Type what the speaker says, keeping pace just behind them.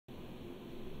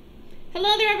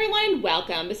Hello there everyone and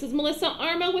welcome. This is Melissa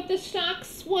Armo with the stock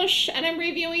Swoosh and I'm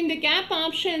reviewing the gap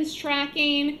options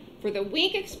tracking for the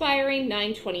week expiring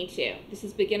 9/22. This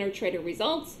is beginner trader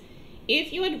results.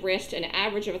 If you had risked an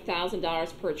average of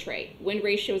 $1,000 per trade, win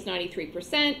ratio is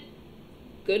 93%.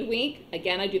 Good week.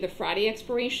 Again, I do the Friday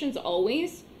expirations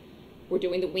always. We're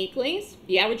doing the weeklies.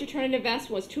 The average return on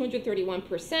investment was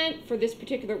 231% for this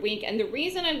particular week. And the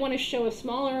reason I want to show a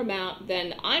smaller amount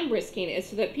than I'm risking is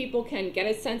so that people can get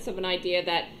a sense of an idea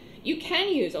that you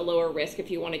can use a lower risk if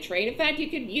you want to trade. In fact, you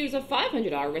could use a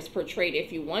 $500 risk per trade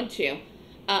if you want to.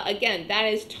 Again, that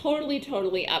is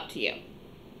totally up to you.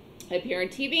 Up here on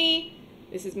TV,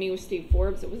 this is me with Steve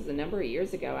Forbes. It was a number of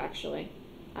years ago, actually,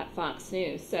 at Fox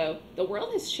News. So the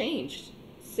world has changed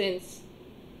since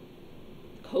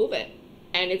COVID.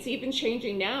 And it's even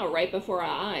changing now right before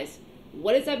our eyes.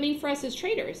 What does that mean for us as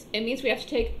traders? It means we have to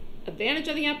take advantage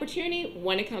of the opportunity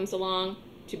when it comes along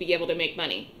to be able to make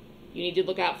money. You need to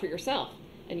look out for yourself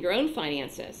and your own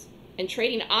finances. And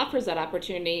trading offers that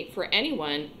opportunity for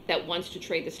anyone that wants to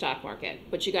trade the stock market.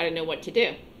 But you got to know what to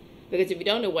do. Because if you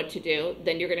don't know what to do,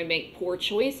 then you're going to make poor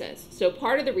choices. So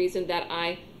part of the reason that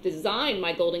I designed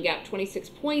my Golden Gap 26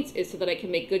 points is so that I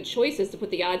can make good choices to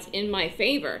put the odds in my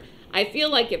favor. I feel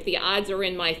like if the odds are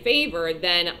in my favor,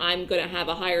 then I'm going to have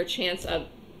a higher chance of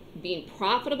being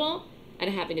profitable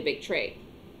and having a big trade.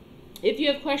 If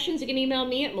you have questions, you can email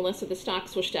me at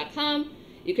melissathestockswoosh.com.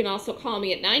 You can also call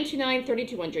me at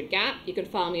 929-3200-GAP. You can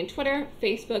follow me on Twitter,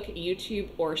 Facebook, YouTube,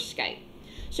 or Skype.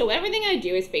 So everything I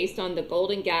do is based on the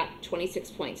Golden Gap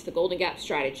 26 points, the Golden Gap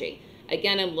strategy.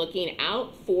 Again, I'm looking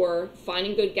out for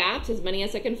finding good gaps, as many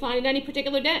as I can find in any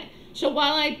particular day. So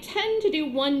while I tend to do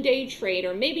one day trade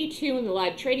or maybe two in the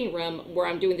live trading room where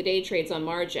I'm doing the day trades on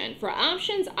margin, for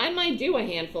options, I might do a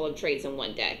handful of trades in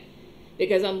one day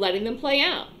because I'm letting them play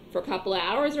out for a couple of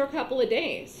hours or a couple of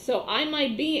days. So I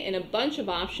might be in a bunch of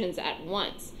options at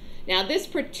once. Now this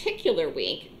particular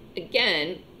week,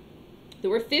 again, there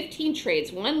were 15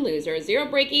 trades, 1 loser, 0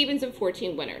 break-evens, and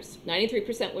 14 winners.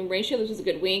 93% win ratio. This was a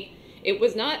good week. It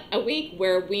was not a week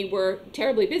where we were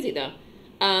terribly busy, though.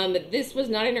 This was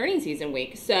not an earnings season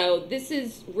week. So this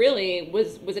is really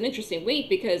was an interesting week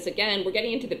because, again, we're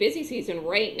getting into the busy season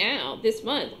right now. This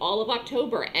month, all of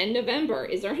October and November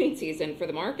is earnings season for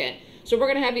the market. So we're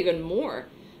going to have even more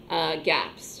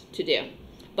gaps to do.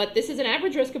 But this is an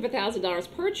average risk of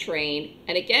 $1,000 per trade.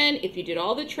 And again, if you did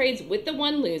all the trades with the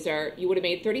 1 loser, you would have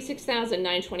made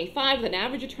 $36,925 with an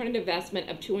average return on investment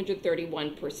of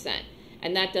 231%.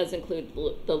 And that does include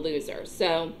the loser.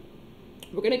 So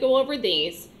we're going to go over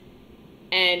these.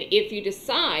 And if you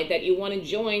decide that you want to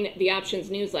join the options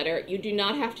newsletter, you do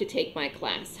not have to take my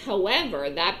class. However,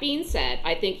 that being said,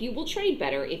 I think you will trade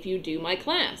better if you do my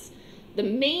class. The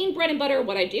main bread and butter of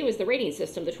what I do is the rating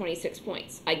system, the 26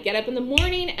 points. I get up in the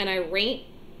morning and I rate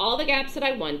all the gaps that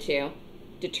I want to,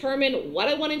 determine what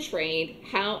I want to trade,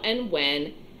 how and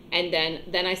when, and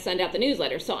then I send out the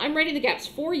newsletter. So I'm rating the gaps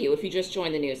for you if you just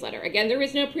join the newsletter. Again, there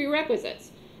is no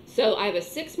prerequisites. So I have a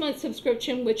 6-month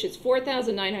subscription, which is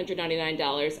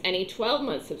 $4,999, and a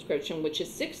 12-month subscription, which is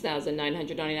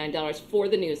 $6,999 for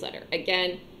the newsletter.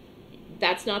 Again,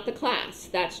 that's not the class.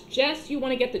 That's just you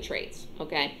want to get the trades,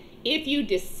 okay? If you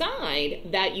decide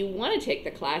that you want to take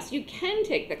the class, you can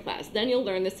take the class. Then you'll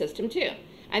learn the system too.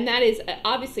 And that is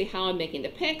obviously how I'm making the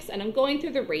picks, and I'm going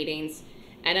through the ratings,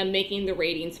 and I'm making the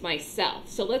ratings myself.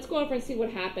 So let's go over and see what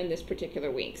happened this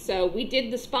particular week. So we did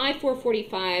the SPY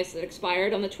 445s that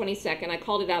expired on the 22nd. I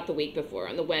called it out the week before,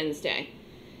 on the Wednesday.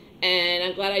 And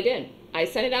I'm glad I did. I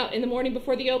sent it out in the morning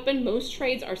before the open. Most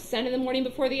trades are sent in the morning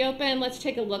before the open. Let's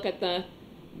take a look at the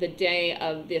day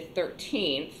of the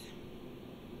 13th.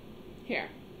 Here.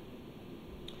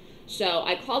 So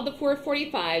I called the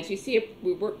 445s. You see,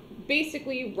 we were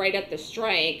basically right at the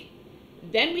strike.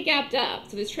 Then we gapped up.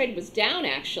 So this trade was down,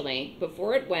 actually,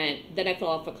 before it went. Then I fell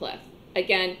off a cliff.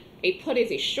 Again, a put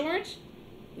is a short.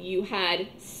 You had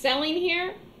selling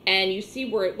here, and you see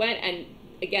where it went. And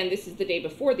again, this is the day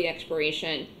before the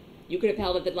expiration. You could have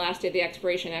held it the last day of the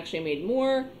expiration, actually made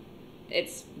more.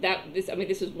 This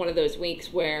is one of those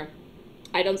weeks where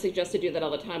I don't suggest to do that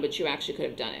all the time, but you actually could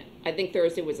have done it. I think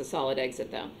Thursday was a solid exit,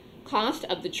 though. Cost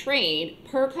of the trade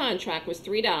per contract was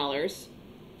 $3.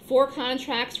 4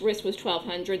 contracts, risk was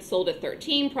 $1,200, sold at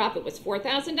 $13, profit was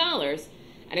 $4,000,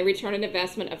 and a return on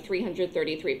investment of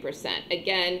 333%.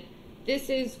 Again, this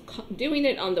is doing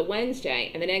it on the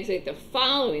Wednesday and then exit the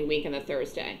following week on the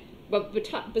Thursday. But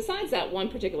besides that one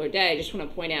particular day, I just want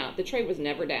to point out, the trade was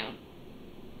never down.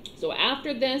 So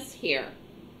after this here,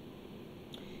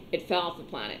 it fell off the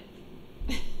planet.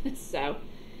 So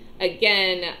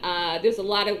again, there's a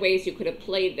lot of ways you could have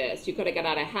played this. You could have got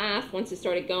out a half. Once it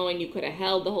started going, you could have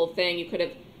held the whole thing. You could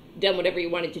have done whatever you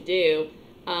wanted to do.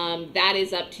 That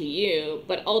is up to you.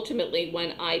 But ultimately,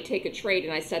 when I take a trade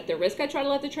and I set the risk, I try to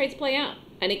let the trades play out.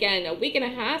 And again, a week and a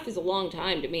half is a long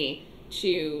time to me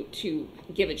to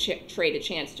give a trade a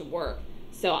chance to work.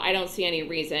 So I don't see any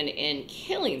reason in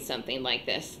killing something like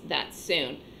this that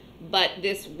soon. But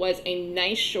this was a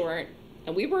nice short,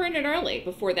 and we were in it early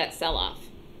before that sell-off.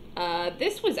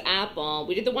 This was Apple.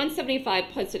 We did the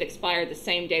 175 puts that expired the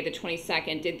same day, the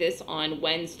 22nd. Did this on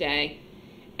Wednesday.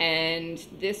 And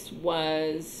this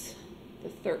was the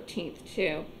 13th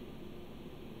too.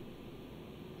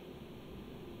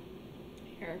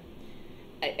 Here.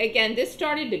 Again, this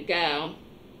started to go,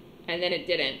 and then it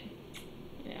didn't.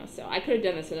 You know, so I could have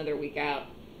done this another week out.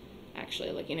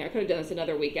 Actually, looking here, I could have done this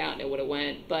another week out and it would have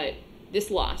went, but this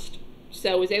lost.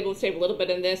 So I was able to save a little bit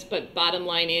in this, but bottom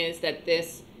line is that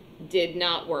this did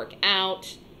not work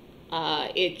out.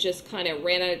 It just kind of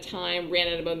ran out of time, ran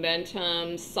out of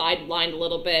momentum, sidelined a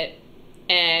little bit.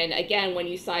 And again, when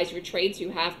you size your trades,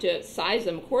 you have to size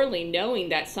them accordingly, knowing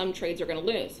that some trades are going to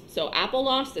lose. So Apple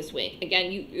lost this week.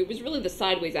 Again, it was really the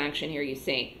sideways action here you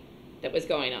see that was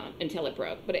going on until it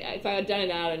broke. But if I had done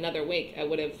it out another week, I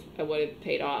would have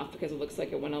paid off, because it looks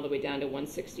like it went all the way down to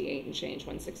 168 and change,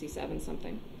 167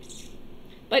 something.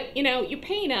 But you know, you're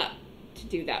paying up to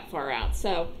do that far out.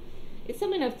 So it's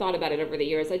something I've thought about it over the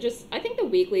years. I think the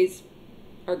weeklies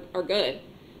are good.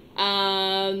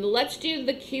 Let's do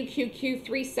the QQQ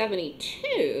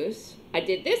 372s. I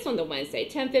did this on the Wednesday,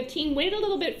 10:15. Waited a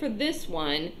little bit for this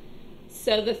one.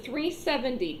 So the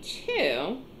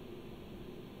 372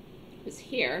 was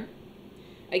here.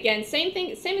 Again, same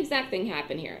thing, same exact thing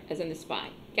happened here as in the SPY.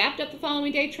 Gapped up the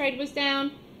following day, trade was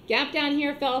down. Gap down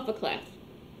here, fell off a cliff.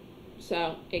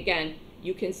 So again,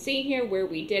 you can see here where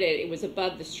we did it. It was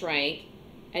above the strike.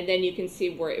 And then you can see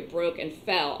where it broke and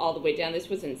fell all the way down. This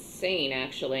was insane,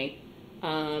 actually.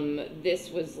 This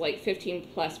was like 15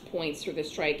 plus points through the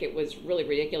strike. It was really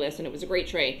ridiculous, and it was a great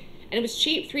trade. And it was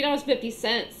cheap,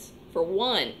 $3.50 for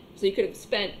one. So you could have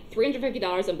spent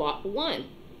 $350 and bought one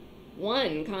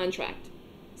contract.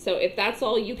 So if that's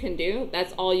all you can do,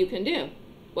 that's all you can do.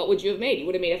 What would you have made? You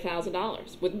would have made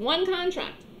 $1,000 with one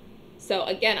contract. So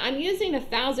again, I'm using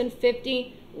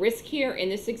 $1,050 risk here in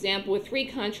this example with 3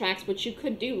 contracts, but you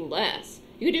could do less.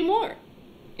 You could do more.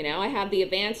 You know, I have the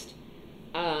advanced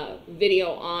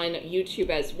video on YouTube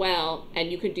as well,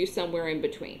 and you could do somewhere in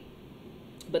between.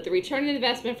 But the return on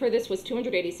investment for this was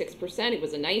 286%. It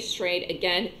was a nice trade.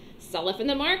 Again, sell off in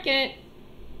the market.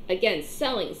 Again,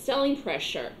 selling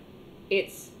pressure.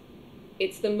 It's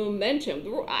the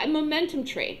momentum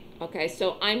trade. Okay,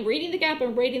 so I'm reading the gap,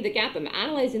 I'm rating the gap, I'm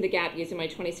analyzing the gap using my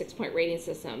 26-point rating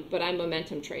system, but I'm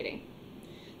momentum trading.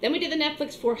 Then we did the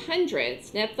Netflix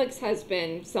 400s. Netflix has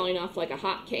been selling off like a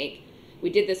hotcake.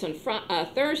 We did this on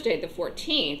Thursday the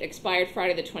 14th, expired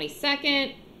Friday the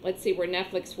 22nd. Let's see where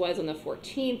Netflix was on the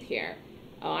 14th here.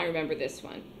 Oh, I remember this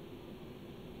one.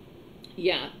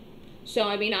 Yeah. So,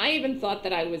 I mean, I even thought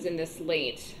that I was in this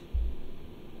late,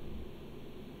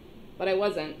 but I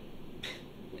wasn't.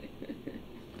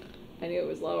 I knew it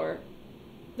was lower.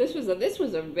 This was a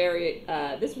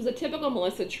typical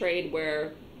Melissa trade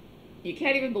where you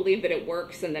can't even believe that it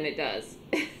works, and then it does.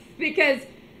 Because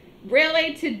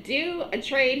really, to do a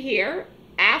trade here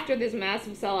after this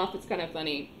massive sell-off, it's kind of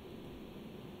funny.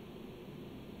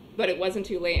 But it wasn't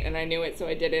too late, and I knew it, so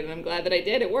I did it, and I'm glad that I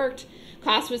did. It worked.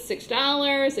 Cost was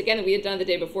 $6. Again, if we had done the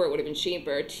day before, it would have been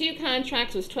cheaper. 2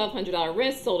 contracts was $1,200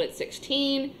 risk, sold at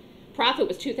 $16. Profit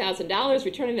was $2,000.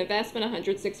 Return on investment,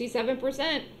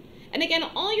 167%. And again,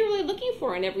 all you're really looking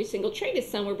for on every single trade is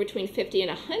somewhere between 50 and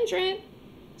 100.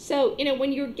 So, you know,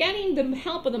 when you're getting the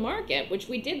help of the market, which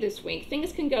we did this week,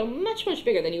 things can go much, much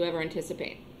bigger than you ever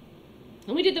anticipate.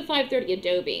 And we did the 530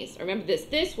 Adobes. Remember this.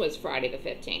 This was Friday the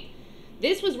 15th.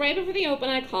 This was right before the open.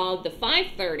 I called the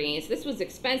 530s. This was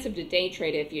expensive to day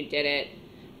trade if you did it.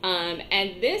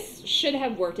 And this should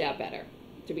have worked out better,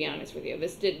 to be honest with you.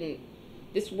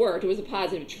 This worked. It was a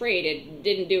positive trade. It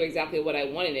didn't do exactly what I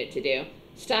wanted it to do.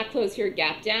 Stock closed here,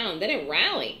 gap down. Then it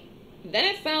rallied. Then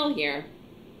it fell here.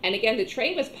 And again, the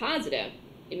trade was positive.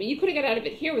 I mean, you could have got out of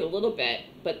it here with a little bit,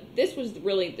 but this was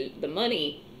really the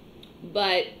money.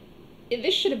 But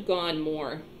this should have gone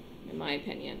more, in my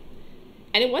opinion.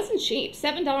 And it wasn't cheap.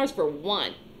 $7 for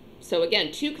one. So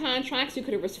again, 2 contracts, you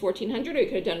could have risked $1,400, or you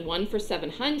could have done one for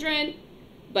 $700.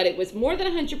 But it was more than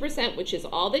 100%, which is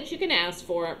all that you can ask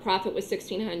for. Profit was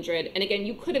 $1,600. And again,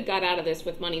 you could have got out of this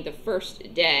with money the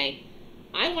first day.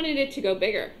 I wanted it to go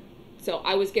bigger. So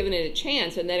I was giving it a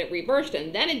chance, and then it reversed,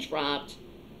 and then it dropped.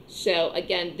 So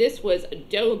again, this was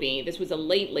Adobe. This was a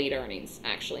late earnings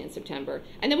actually in September.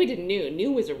 And then we did New.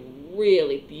 New was a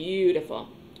really beautiful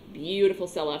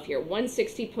sell-off here.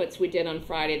 160 puts we did on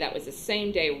Friday. That was the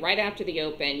same day right after the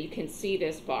open. You can see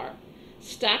this bar.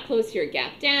 Stock closed here,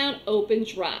 gap down, open,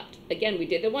 dropped. Again, we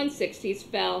did the 160s,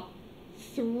 fell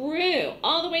through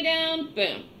all the way down,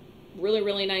 boom.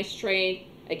 Really nice trade.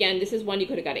 Again, this is one you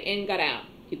could have got in, got out.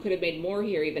 You could have made more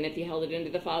here even if you held it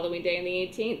into the following day on the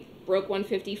 18th. Broke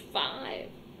 155.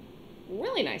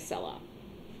 Really nice sell-off.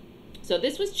 So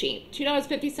this was cheap.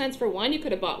 $2.50 for one. You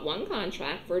could have bought one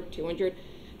contract for $250.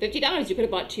 You could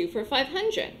have bought two for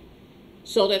 $500.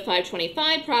 Sold at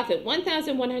 $525, profit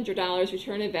 $1,100,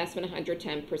 return investment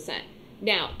 110%.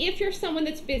 Now, if you're someone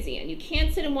that's busy and you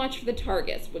can't sit and watch for the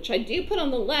targets, which I do put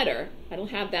on the letter, I don't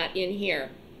have that in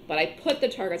here, but I put the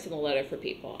targets in the letter for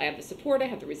people. I have the support, I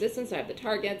have the resistance, I have the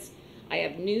targets, I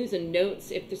have news and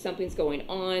notes if there's something's going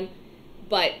on.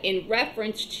 But in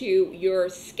reference to your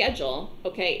schedule,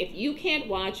 okay, if you can't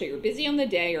watch or you're busy on the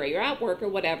day or you're at work or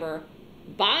whatever,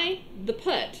 buy the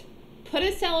put. Put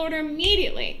a sell order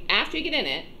immediately after you get in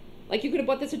it. Like you could have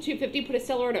bought this at $250, put a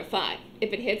sell order at $5.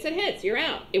 If it hits, it hits. You're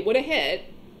out. It would have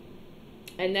hit,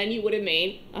 and then you would have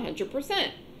made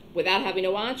 100% without having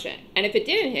to watch it. And if it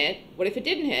didn't hit, what if it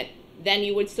didn't hit? Then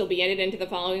you would still be in it into the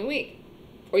following week.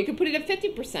 Or you could put it at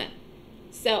 50%.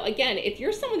 So again, if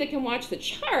you're someone that can watch the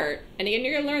chart, and again,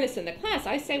 you're going to learn this in the class,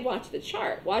 I say watch the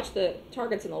chart. Watch the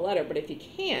targets in the letter, but if you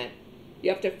can't, you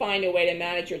have to find a way to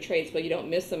manage your trades so you don't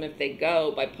miss them if they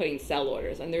go by putting sell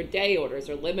orders. And they're day orders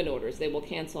or limit orders. They will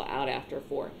cancel out after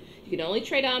 4. You can only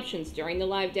trade options during the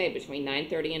live day between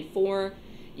 9:30 and 4.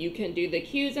 You can do the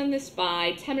Qs and the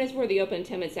SPY 10 minutes before the open,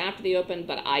 10 minutes after the open,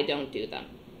 but I don't do them.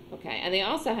 Okay, and they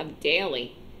also have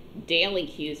daily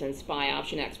Qs and SPY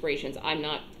option expirations. I'm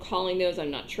not calling those. I'm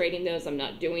not trading those. I'm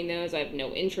not doing those. I have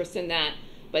no interest in that.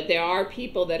 But there are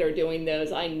people that are doing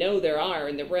those. I know there are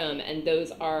in the room, and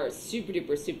those are super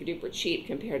duper cheap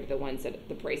compared to the ones that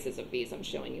the prices of these I'm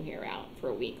showing you here out for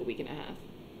a week and a half.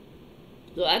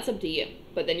 So that's up to you.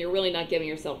 But then you're really not giving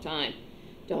yourself time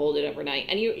to hold it overnight.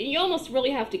 And you almost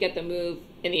really have to get the move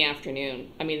in the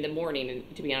afternoon. I mean, the morning,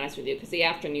 to be honest with you, because the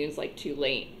afternoon's like too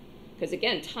late. Because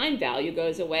again, time value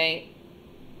goes away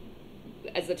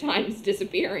as the time is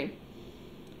disappearing.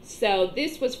 So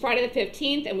this was Friday the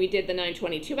 15th, and we did the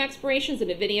 922 expirations, and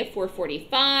NVIDIA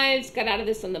 445s. Got out of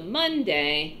this on the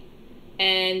Monday,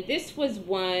 and this was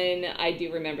one, I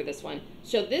do remember this one.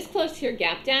 So this closed here,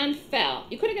 gap down, fell.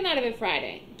 You could have gotten out of it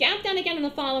Friday. Gap down again on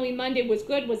the following Monday was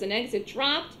good, was an exit,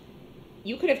 dropped.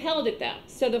 You could have held it though.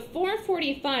 So the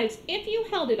 445s, if you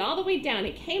held it all the way down,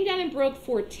 it came down and broke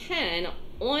 410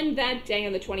 on that day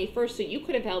on the 21st, so you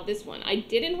could have held this one. I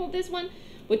didn't hold this one,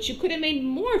 but you could have made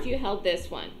more if you held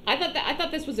this one. I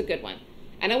thought this was a good one.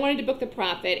 And I wanted to book the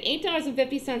profit.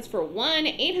 $8.50 for one,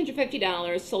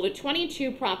 $850, sold at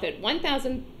 22, profit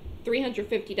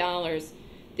 $1,350.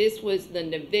 This was the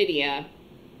NVIDIA.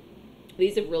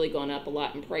 These have really gone up a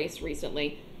lot in price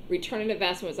recently. Return on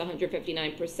investment was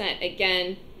 159%.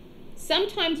 Again,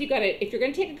 sometimes you gotta, if you're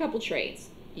gonna take a couple trades,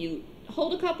 you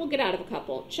hold a couple, get out of a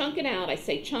couple, chunk it out. I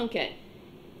say chunk it.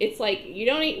 It's like you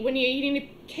don't eat, when you're eating a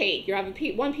cake, you have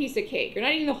one piece of cake. You're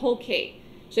not eating the whole cake.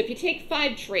 So if you take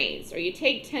 5 trades or you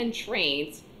take 10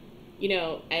 trades, you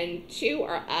know, and 2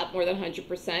 are up more than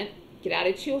 100%, get out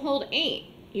of 2, hold 8.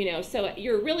 You know, so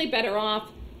you're really better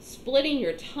off splitting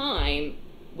your time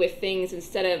with things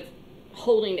instead of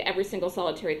holding every single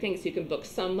solitary thing so you can book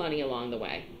some money along the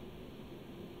way.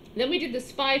 Then we did the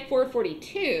SPY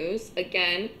 442s,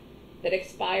 again, that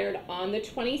expired on the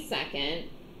 22nd.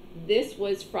 This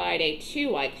was Friday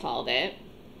 2, I called it.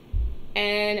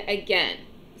 And again,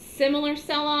 similar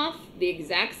sell-off, the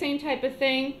exact same type of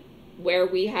thing, where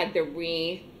we had the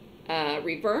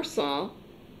reversal,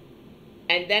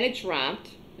 and then it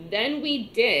dropped. Then we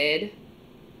did,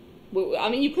 I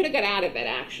mean, you could have got out of it,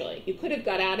 actually. You could have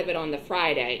got out of it on the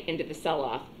Friday into the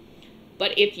sell-off.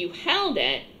 But if you held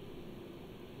it,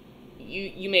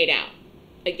 you made out.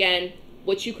 Again,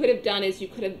 what you could have done is you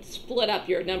could have split up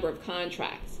your number of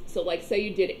contracts. So like say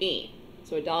you did 8.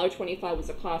 So $1.25 was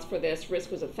the cost for this.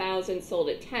 Risk was 1,000, sold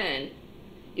at 10.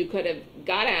 You could have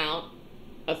got out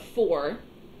of 4.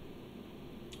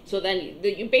 So then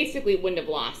you basically wouldn't have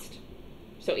lost.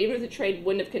 So even if the trade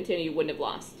wouldn't have continued, you wouldn't have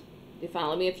lost. You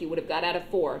follow me? If you would have got out of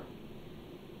 4.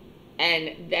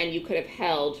 And then you could have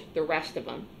held the rest of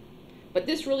them. But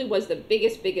this really was the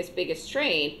biggest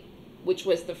trade, which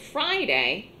was the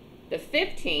Friday, the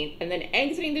 15th, and then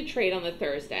exiting the trade on the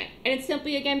Thursday. And it's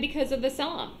simply, again, because of the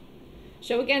sell-off.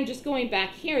 So again, just going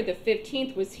back here, the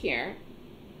 15th was here,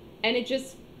 and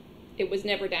it was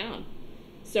never down.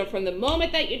 So from the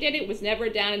moment that you did it, was never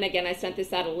down. And again, I sent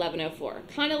this out at 11:04.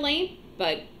 Kind of late,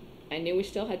 but I knew we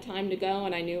still had time to go,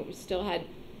 and I knew we still had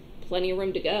plenty of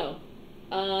room to go.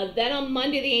 Then on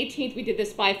Monday the 18th, we did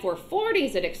this SPY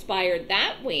 440s. It expired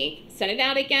that week. Sent it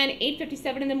out again,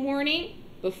 8:57 in the morning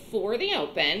before the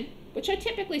open, which I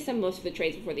typically send most of the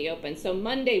trades before the open. So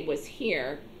Monday was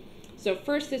here. So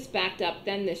first this backed up,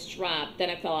 then this dropped, then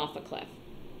it fell off a cliff.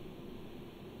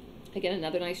 Again,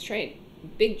 another nice trade.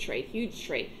 Big trade, huge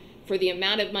trade. For the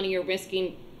amount of money you're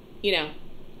risking, you know,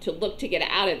 to look to get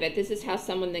out of it, this is how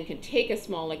someone then can take a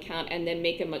small account and then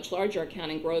make a much larger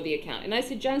account and grow the account. And I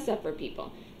suggest that for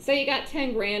people. Say you got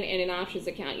 10 grand in an options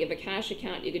account, you have a cash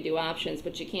account, you could do options,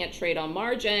 but you can't trade on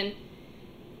margin.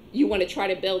 You want to try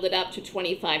to build it up to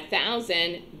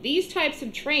 25,000. These types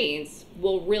of trades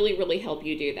will really, really help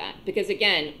you do that. Because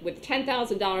again, with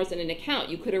 $10,000 in an account,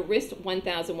 you could have risked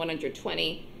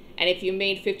 1,120. And if you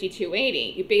made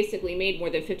 52.80, you basically made more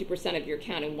than 50% of your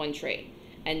account in one trade.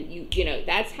 And you know,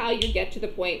 that's how you get to the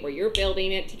point where you're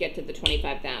building it to get to the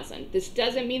 25,000. This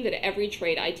doesn't mean that every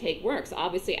trade I take works.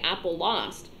 Obviously, Apple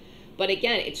lost. But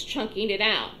again, it's chunking it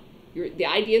out. The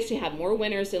idea is to have more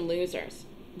winners than losers.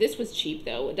 This was cheap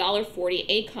though. $1.40,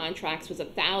 8 contracts was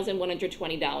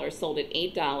 $1,120, sold at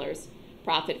 $8,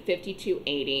 profit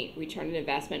 $52.80, return on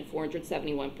investment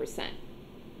 471%.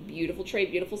 Beautiful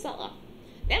trade, beautiful sell-off.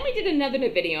 Then we did another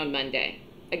video on Monday.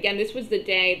 Again, this was the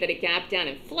day that it gapped down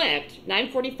and flipped.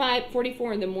 9:45,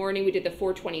 44 in the morning, we did the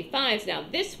 425s. Now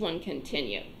this one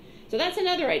continued. So that's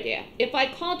another idea. If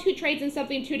I call 2 trades in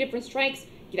something, 2 different strikes,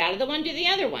 get out of the one, do the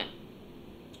other one.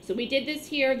 So we did this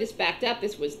here, this backed up,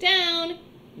 this was down,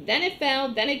 then it fell,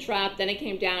 then it dropped, then it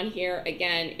came down here.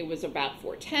 Again, it was about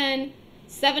 410.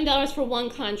 $7 for 1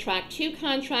 contract, 2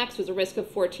 contracts was a risk of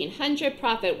 $1,400,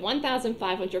 profit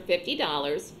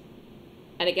 $1,550.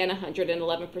 And again,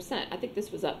 111%. I think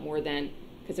this was up more than,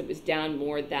 because it was down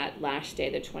more that last day,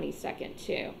 the 22nd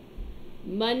too.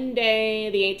 Monday,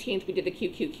 the 18th, we did the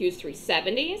QQQs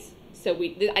 370s. So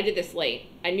I did this late.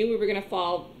 I knew we were going to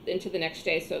fall into the next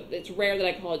day, so it's rare that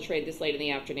I call a trade this late in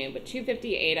the afternoon. But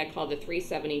 258, I called the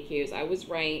 370 Qs. I was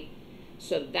right.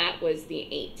 So that was the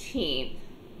 18th.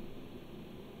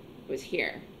 It was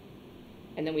here.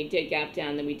 And then we did gap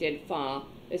down, then we did fall.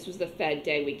 This was the Fed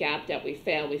day. We gapped up, we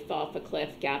failed, we fell off a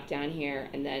cliff, gapped down here,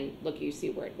 and then look, you see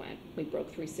where it went. We broke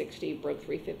 360, broke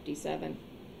 357.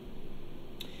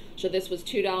 So this was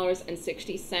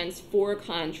 $2.60, 4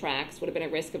 contracts, would have been a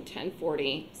risk of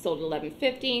 $10.40, sold at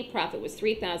 $11.50, profit was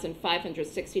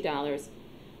 $3,560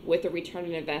 with a return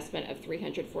on investment of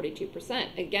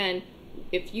 342%. Again,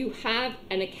 if you have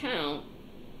an account,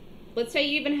 let's say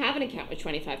you even have an account with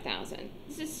 25,000.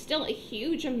 This is still a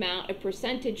huge amount, a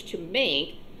percentage to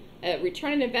make, a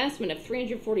return on investment of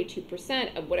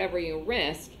 342% of whatever you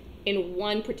risk in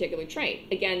one particular trade.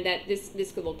 Again, that this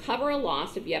will cover a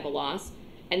loss if you have a loss,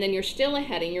 and then you're still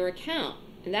ahead in your account.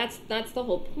 And that's the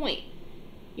whole point.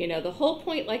 You know, the whole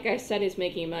point, like I said, is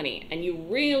making money, and you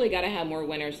really got to have more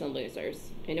winners than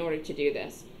losers in order to do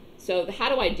this. So how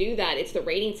do I do that? It's the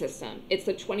rating system. It's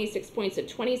the 26 points. The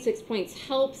 26 points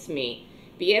helps me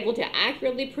be able to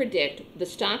accurately predict the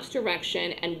stock's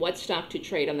direction and what stock to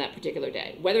trade on that particular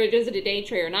day. Whether it is a day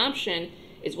trade or an option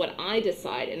is what I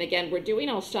decide. And again, we're doing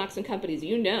all stocks and companies,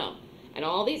 you know, and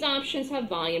all these options have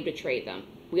volume to trade them.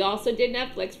 We also did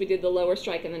Netflix. We did the lower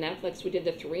strike in the Netflix. We did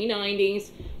the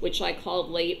 390s, which I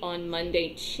called late on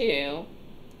Monday too.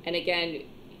 And again,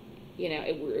 you know,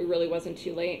 it really wasn't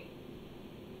too late.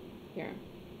 Here.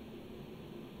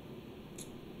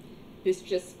 This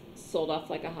just sold off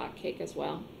like a hotcake as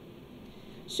well.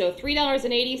 So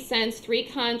 $3.80, 3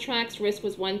 contracts, risk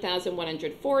was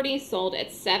 $1,140, sold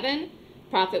at 7.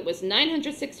 Profit was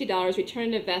 $960, return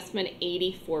on investment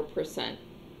 84%. It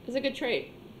was a good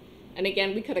trade. And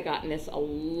again, we could have gotten this a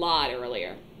lot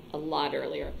earlier,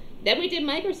 Then we did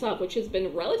Microsoft, which has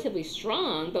been relatively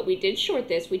strong, but we did short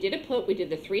this. We did a put, we did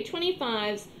the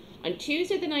 325s. On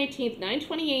Tuesday the 19th,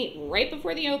 9:28, right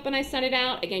before the open, I sent it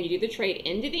out. Again, you do the trade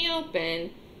into the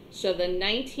open. So the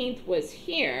 19th was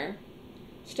here.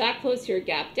 Stock closed here,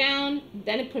 gapped down.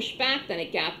 Then it pushed back. Then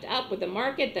it gapped up with the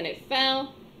market. Then it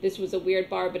fell. This was a weird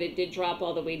bar, but it did drop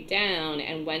all the way down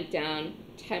and went down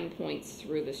 10 points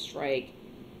through the strike.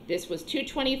 This was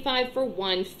 $225 for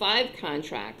 1, 5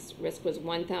 contracts. Risk was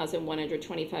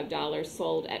 $1,125,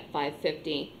 sold at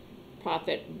 $550.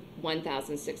 Profit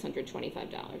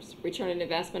 $1,625. Return on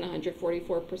investment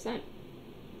 144%.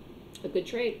 A good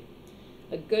trade.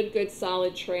 A good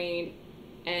solid trade,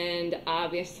 and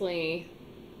obviously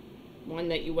one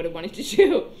that you would have wanted to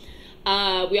do.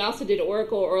 We also did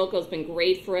Oracle. Oracle's been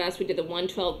great for us. We did the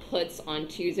 112 puts on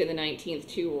Tuesday the 19th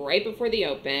too, right before the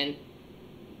open.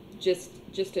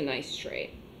 just a nice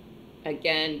trade.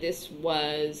 Again, this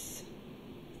was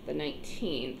the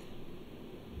 19th.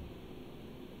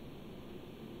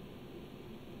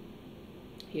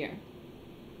 Here.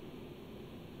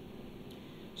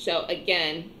 So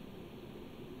again,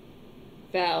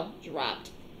 fell,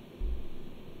 dropped.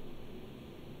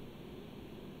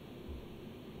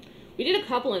 We did a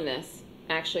couple in this,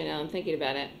 actually, now I'm thinking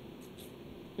about it.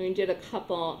 We did a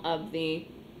couple of the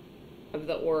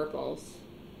oracles.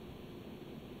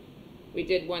 We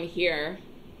did one here.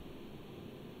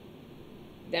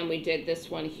 Then we did this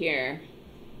one here.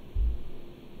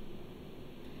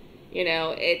 You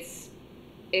know, it's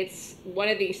one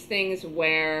of these things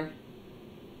where,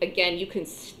 again, you can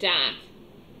stack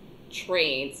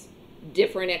trades,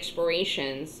 different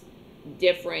expirations,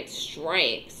 different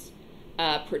strikes,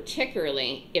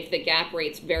 particularly if the gap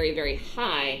rate's very, very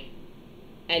high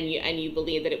and you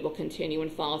believe that it will continue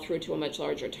and follow through to a much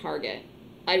larger target.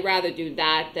 I'd rather do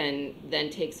that than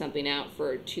take something out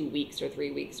for 2 weeks or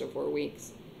 3 weeks or 4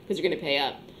 weeks, because you're going to pay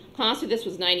up. Cost of this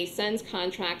was 90 cents.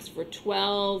 Contracts for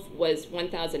 12 was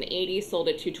 $1,080, sold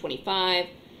at $225.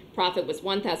 Profit was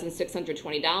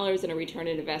 $1,620 and a return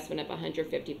on investment of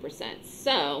 150%.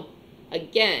 So,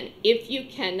 again, if you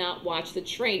cannot watch the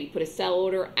trade, you put a sell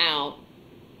order out.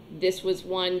 This was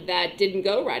one that didn't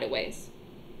go right away.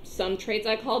 Some trades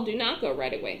I called do not go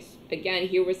right away. Again,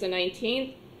 here was the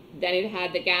 19th. Then it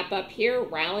had the gap up here,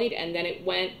 rallied, and then it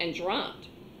went and dropped.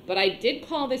 But I did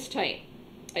call this tight.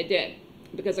 I did,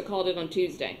 because I called it on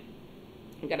Tuesday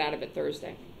and got out of it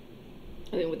Thursday.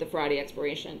 I mean, with the Friday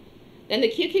expiration. Then the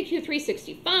QQQ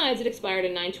 365s, it expired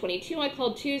in 9/22. I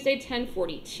called Tuesday,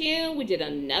 10/42. We did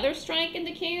another strike in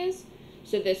the Qs.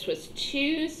 So this was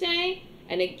Tuesday.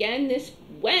 And again, this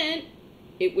went,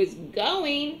 it was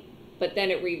going, but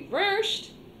then it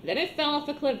reversed. Then it fell off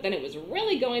a cliff. Then it was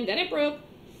really going. Then it broke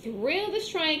through the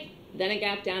strike. Then it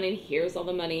gapped down, and here's all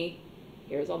the money.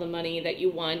 Here's all the money that you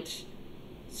want.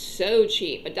 So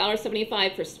cheap.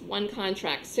 $1.75 for one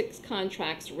contract, 6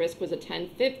 contracts. Risk was a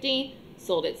 $10.50.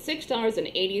 Sold at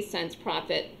 $6.80.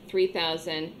 Profit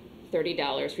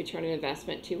 $3,030. Return on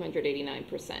investment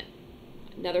 289%.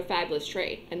 Another fabulous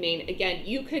trade. I mean, again,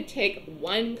 you could take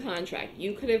one contract.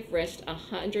 You could have risked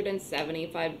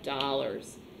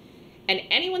 $175. And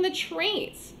anyone that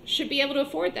trades should be able to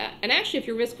afford that. And actually, if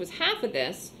your risk was half of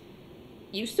this,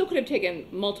 you still could have taken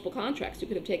multiple contracts. You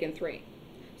could have taken 3.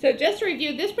 So just to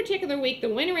review, this particular week, the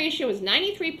win ratio was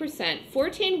 93%,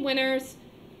 14 winners,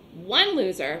 1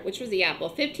 loser, which was the Apple,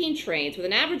 15 trades with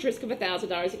an average risk of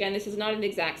 $1,000. Again, this is not an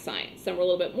exact science. Some were a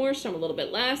little bit more, some were a little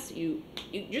bit less. You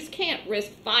just can't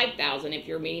risk $5,000 if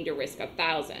you're meaning to risk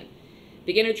 $1,000.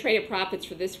 Beginner traded profits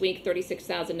for this week,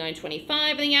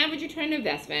 $36,925, and the average return on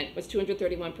investment was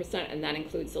 231%, and that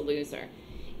includes the loser.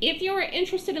 If you are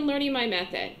interested in learning my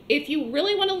method, if you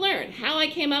really want to learn how I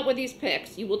came up with these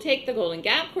picks, you will take the Golden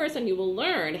Gap course and you will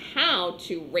learn how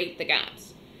to rate the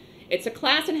gaps. It's a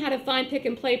class on how to find, pick,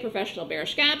 and play professional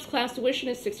bearish gaps. Class tuition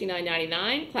is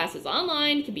 $69.99. Class is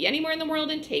online. You can be anywhere in the world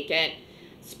and take it.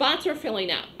 Spots are filling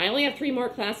up. I only have 3 more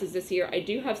classes this year. I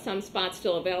do have some spots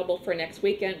still available for next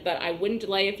weekend, but I wouldn't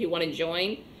delay if you want to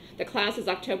join. The class is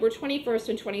October 21st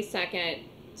and 22nd,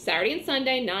 Saturday and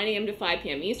Sunday, 9 a.m. to 5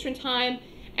 p.m. Eastern Time.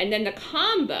 And then the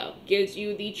combo gives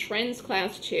you the Trends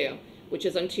Class 2, which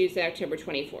is on Tuesday, October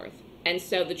 24th. And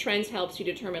so the Trends helps you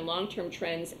determine long-term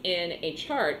trends in a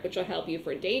chart, which will help you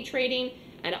for day trading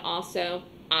and also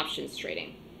options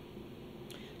trading.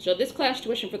 So this class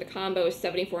tuition for the combo is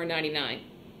 $74.99.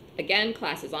 Again,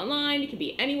 class is online. You can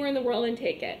be anywhere in the world and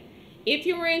take it. If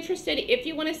you are interested, if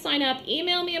you want to sign up,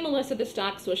 email me at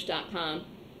melissa@thestockswoosh.com.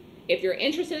 If you're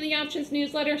interested in the options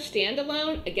newsletter,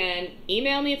 standalone, again,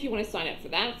 email me if you want to sign up for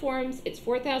that forms. It's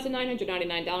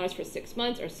 $4,999 for 6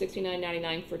 months or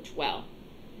 $69.99 for 12.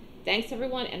 Thanks,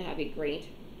 everyone, and have a great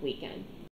weekend.